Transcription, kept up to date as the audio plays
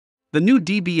The new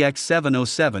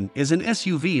DBX707 is an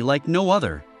SUV like no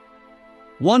other.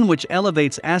 One which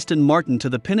elevates Aston Martin to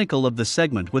the pinnacle of the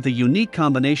segment with a unique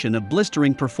combination of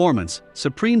blistering performance,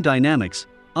 supreme dynamics,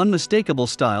 unmistakable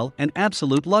style, and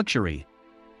absolute luxury.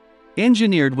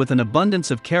 Engineered with an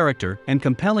abundance of character and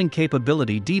compelling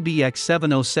capability,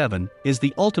 DBX707 is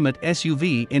the ultimate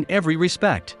SUV in every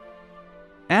respect.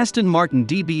 Aston Martin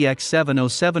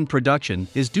DBX707 production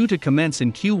is due to commence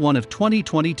in Q1 of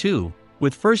 2022,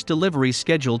 with first deliveries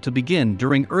scheduled to begin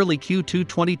during early Q2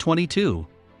 2022.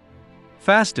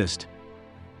 Fastest,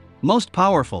 most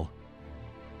powerful,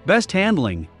 best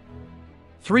handling.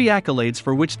 3 accolades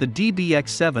for which the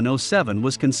DBX707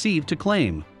 was conceived to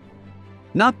claim.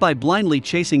 Not by blindly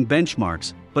chasing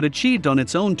benchmarks, but achieved on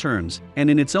its own terms and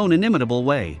in its own inimitable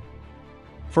way.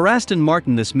 For Aston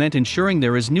Martin, this meant ensuring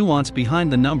there is nuance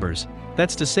behind the numbers,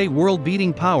 that's to say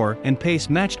world-beating power and pace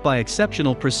matched by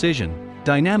exceptional precision,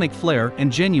 dynamic flair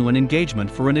and genuine engagement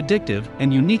for an addictive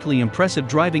and uniquely impressive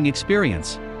driving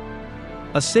experience.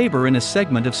 A sabre in a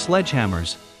segment of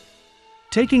sledgehammers.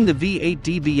 Taking the V8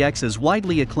 DBX's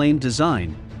widely acclaimed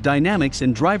design, dynamics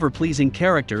and driver-pleasing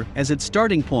character as its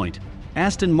starting point,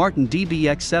 Aston Martin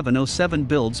DBX707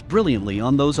 builds brilliantly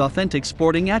on those authentic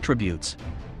sporting attributes.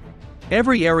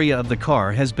 Every area of the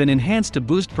car has been enhanced to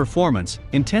boost performance,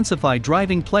 intensify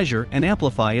driving pleasure, and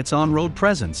amplify its on-road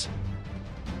presence.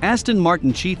 Aston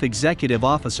Martin Chief Executive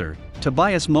Officer,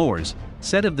 Tobias Moers,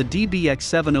 said of the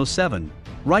DBX707,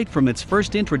 "Right from its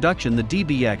first introduction, the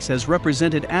DBX has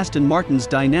represented Aston Martin's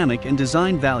dynamic and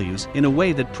design values in a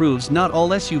way that proves not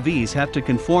all SUVs have to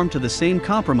conform to the same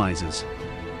compromises.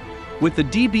 With the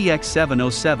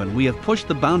DBX707 we have pushed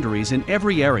the boundaries in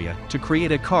every area to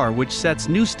create a car which sets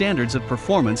new standards of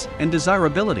performance and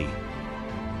desirability.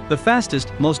 The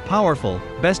fastest, most powerful,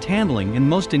 best handling and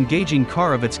most engaging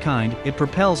car of its kind, it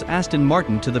propels Aston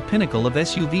Martin to the pinnacle of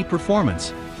SUV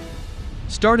performance."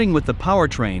 Starting with the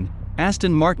powertrain,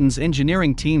 Aston Martin's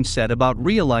engineering team set about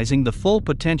realizing the full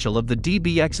potential of the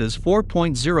DBX's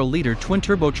 4.0-liter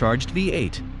twin-turbocharged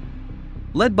V8.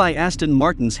 Led by Aston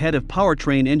Martin's head of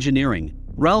powertrain engineering,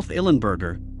 Ralph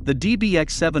Illenberger, the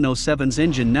DBX707's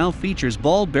engine now features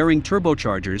ball-bearing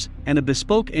turbochargers and a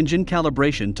bespoke engine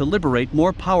calibration to liberate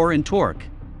more power and torque.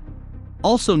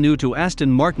 Also new to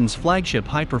Aston Martin's flagship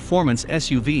high-performance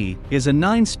SUV is a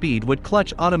 9-speed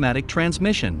with-clutch automatic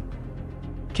transmission.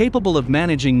 Capable of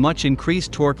managing much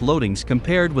increased torque loadings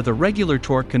compared with a regular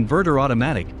torque converter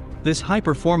automatic, this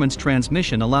high-performance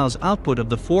transmission allows output of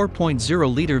the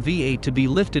 4.0-liter V8 to be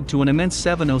lifted to an immense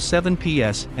 707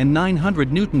 PS and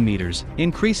 900 Nm,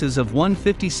 increases of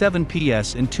 157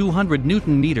 PS and 200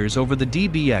 Nm over the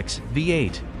DBX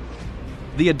V8.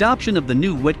 The adoption of the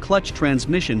new wet-clutch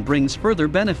transmission brings further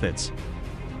benefits.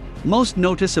 Most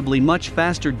noticeably much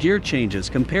faster gear changes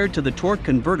compared to the torque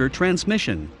converter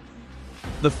transmission.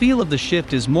 The feel of the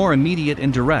shift is more immediate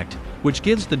and direct, which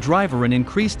gives the driver an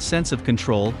increased sense of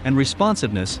control and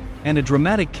responsiveness, and a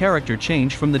dramatic character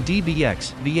change from the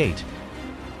DBX V8.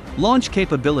 Launch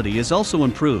capability is also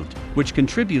improved, which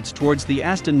contributes towards the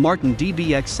Aston Martin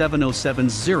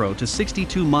DBX707's 0 to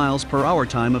 62 miles per hour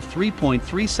time of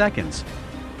 3.3 seconds.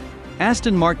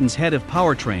 Aston Martin's head of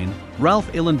powertrain,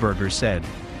 Ralph Illenberger, said,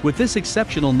 "With this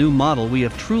exceptional new model we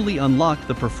have truly unlocked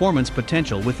the performance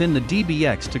potential within the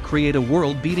DBX to create a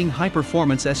world-beating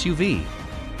high-performance SUV.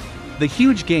 The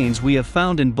huge gains we have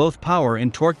found in both power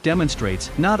and torque demonstrates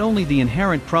not only the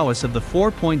inherent prowess of the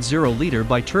 4.0-liter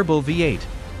bi-turbo V8,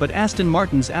 but Aston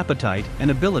Martin's appetite and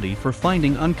ability for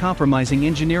finding uncompromising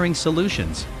engineering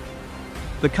solutions.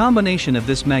 The combination of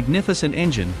this magnificent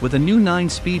engine with a new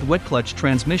 9-speed wet-clutch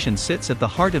transmission sits at the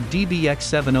heart of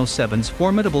DBX707's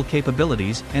formidable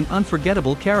capabilities and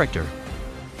unforgettable character.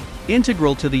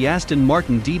 Integral to the Aston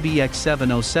Martin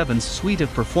DBX707's suite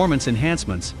of performance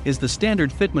enhancements is the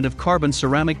standard fitment of carbon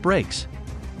ceramic brakes.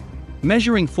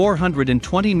 Measuring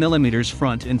 420 mm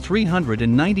front and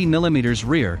 390 mm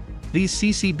rear, these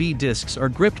CCB discs are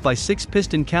gripped by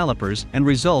 6-piston calipers and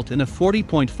result in a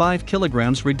 40.5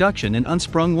 kg reduction in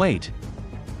unsprung weight.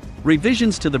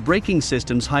 Revisions to the braking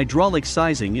system's hydraulic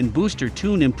sizing and booster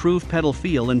tune improve pedal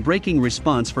feel and braking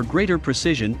response for greater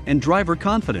precision and driver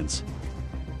confidence.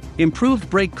 Improved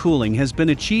brake cooling has been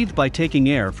achieved by taking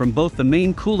air from both the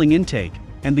main cooling intake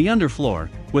and the underfloor,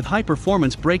 with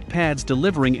high-performance brake pads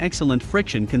delivering excellent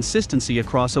friction consistency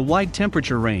across a wide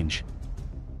temperature range.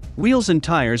 Wheels and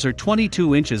tires are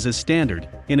 22 inches as standard,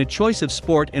 in a choice of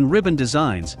sport and ribbon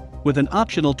designs, with an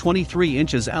optional 23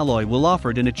 inches alloy wheel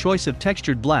offered in a choice of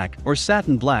textured black or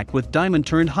satin black with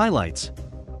diamond-turned highlights.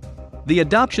 The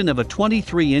adoption of a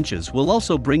 23 inches wheel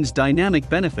also brings dynamic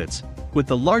benefits, with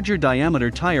the larger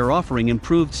diameter tire offering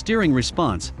improved steering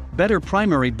response, better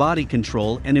primary body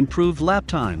control and improved lap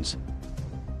times.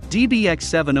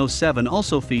 DBX707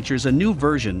 also features a new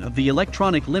version of the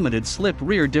electronic limited slip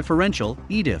rear differential,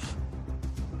 addictive.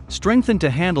 Strengthened to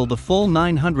handle the full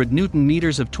 900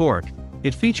 Nm of torque,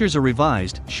 it features a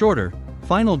revised, shorter,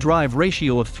 final drive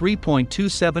ratio of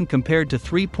 3.27 compared to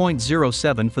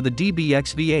 3.07 for the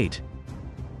DBX V8.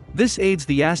 This aids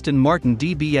the Aston Martin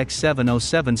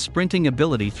DBX707's sprinting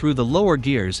ability through the lower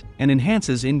gears and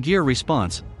enhances in-gear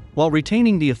response, while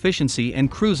retaining the efficiency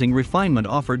and cruising refinement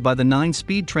offered by the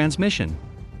 9-speed transmission.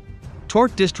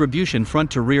 Torque distribution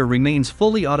front to rear remains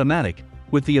fully automatic,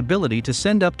 with the ability to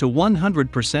send up to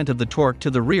 100% of the torque to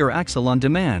the rear axle on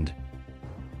demand.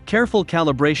 Careful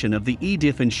calibration of the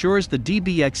addictive ensures the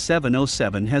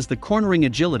DBX707 has the cornering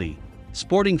agility,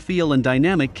 sporting feel and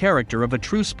dynamic character of a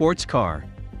true sports car.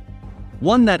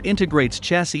 One that integrates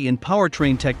chassis and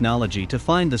powertrain technology to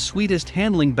find the sweetest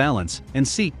handling balance and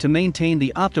seek to maintain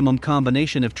the optimum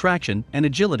combination of traction and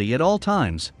agility at all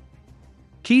times.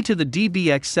 Key to the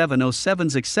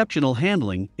DBX707's exceptional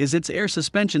handling is its air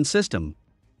suspension system.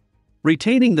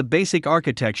 Retaining the basic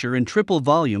architecture and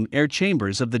triple-volume air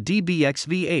chambers of the DBX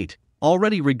V8,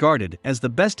 already regarded as the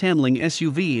best-handling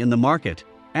SUV in the market,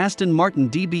 Aston Martin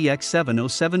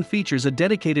DBX707 features a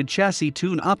dedicated chassis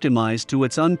tune optimized to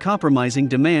its uncompromising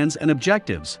demands and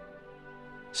objectives.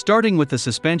 Starting with the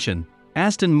suspension,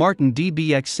 Aston Martin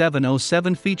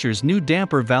DBX707 features new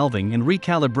damper valving and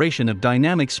recalibration of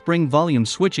dynamic spring volume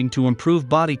switching to improve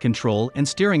body control and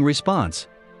steering response.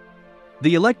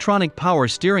 The electronic power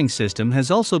steering system has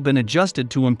also been adjusted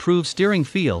to improve steering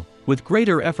feel, with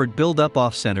greater effort build-up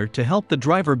off-center to help the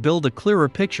driver build a clearer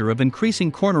picture of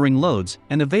increasing cornering loads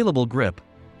and available grip.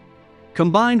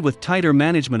 Combined with tighter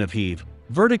management of heave,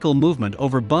 vertical movement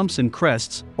over bumps and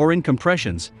crests, or in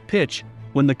compressions, pitch,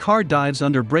 when the car dives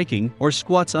under braking or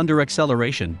squats under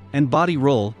acceleration, and body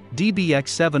roll,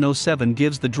 DBX707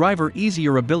 gives the driver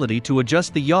easier ability to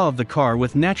adjust the yaw of the car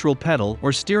with natural pedal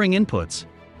or steering inputs.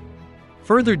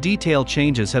 Further detail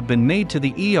changes have been made to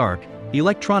the EARC,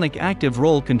 electronic active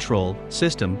roll control,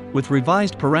 system, with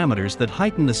revised parameters that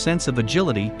heighten the sense of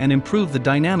agility and improve the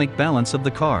dynamic balance of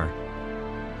the car.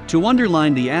 To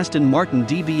underline the Aston Martin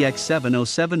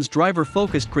DBX707's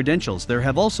driver-focused credentials, there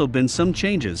have also been some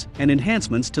changes and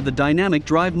enhancements to the dynamic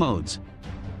drive modes.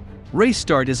 Race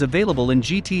Start is available in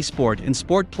GT Sport and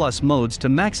Sport Plus modes to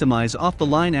maximize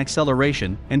off-the-line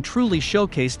acceleration and truly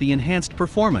showcase the enhanced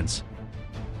performance.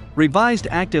 Revised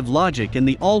active logic in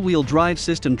the all-wheel drive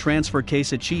system transfer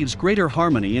case achieves greater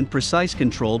harmony and precise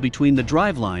control between the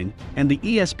driveline and the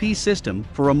ESP system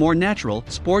for a more natural,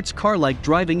 sports car-like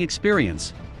driving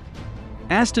experience.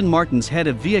 Aston Martin's head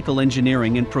of vehicle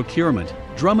engineering and procurement,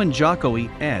 Drummond Jackoe,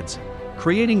 adds,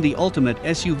 "Creating the ultimate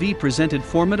SUV presented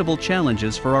formidable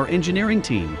challenges for our engineering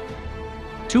team.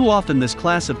 Too often this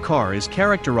class of car is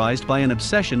characterized by an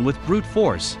obsession with brute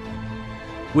force.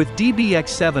 With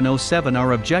DBX707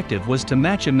 our objective was to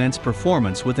match immense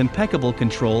performance with impeccable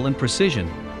control and precision,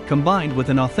 combined with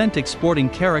an authentic sporting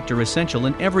character essential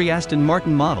in every Aston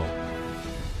Martin model.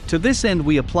 To this end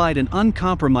we applied an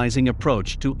uncompromising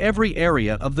approach to every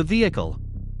area of the vehicle.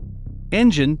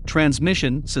 Engine,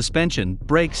 transmission, suspension,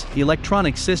 brakes,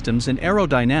 electronic systems and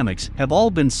aerodynamics have all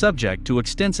been subject to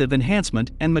extensive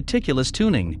enhancement and meticulous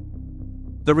tuning.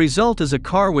 The result is a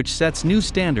car which sets new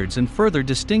standards and further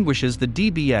distinguishes the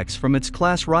DBX from its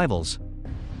class rivals."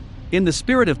 In the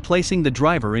spirit of placing the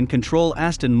driver in control,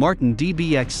 Aston Martin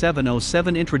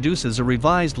DBX707 introduces a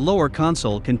revised lower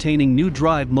console containing new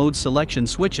drive mode selection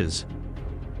switches.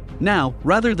 Now,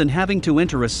 rather than having to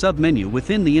enter a sub-menu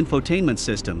within the infotainment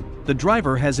system, the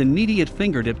driver has immediate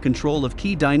fingertip control of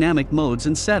key dynamic modes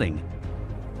and setting.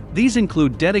 These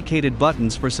include dedicated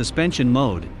buttons for suspension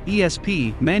mode,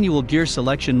 ESP, manual gear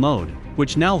selection mode,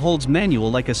 which now holds manual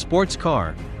like a sports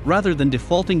car, rather than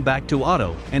defaulting back to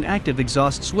auto, and active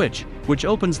exhaust switch, which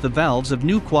opens the valves of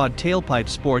new quad tailpipe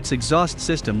sports exhaust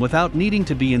system without needing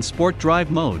to be in sport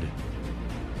drive mode.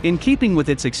 In keeping with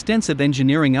its extensive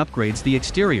engineering upgrades, the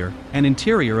exterior and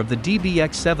interior of the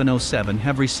DBX707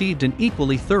 have received an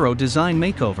equally thorough design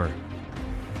makeover.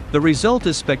 The result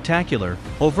is spectacular,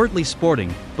 overtly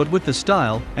sporting, but with the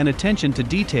style and attention to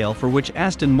detail for which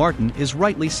Aston Martin is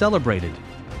rightly celebrated.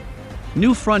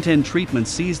 New front-end treatment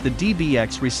sees the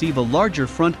DBX receive a larger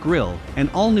front grille, an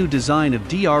all-new design of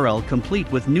DRL complete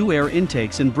with new air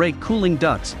intakes and brake cooling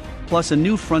ducts, plus a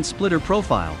new front splitter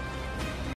profile.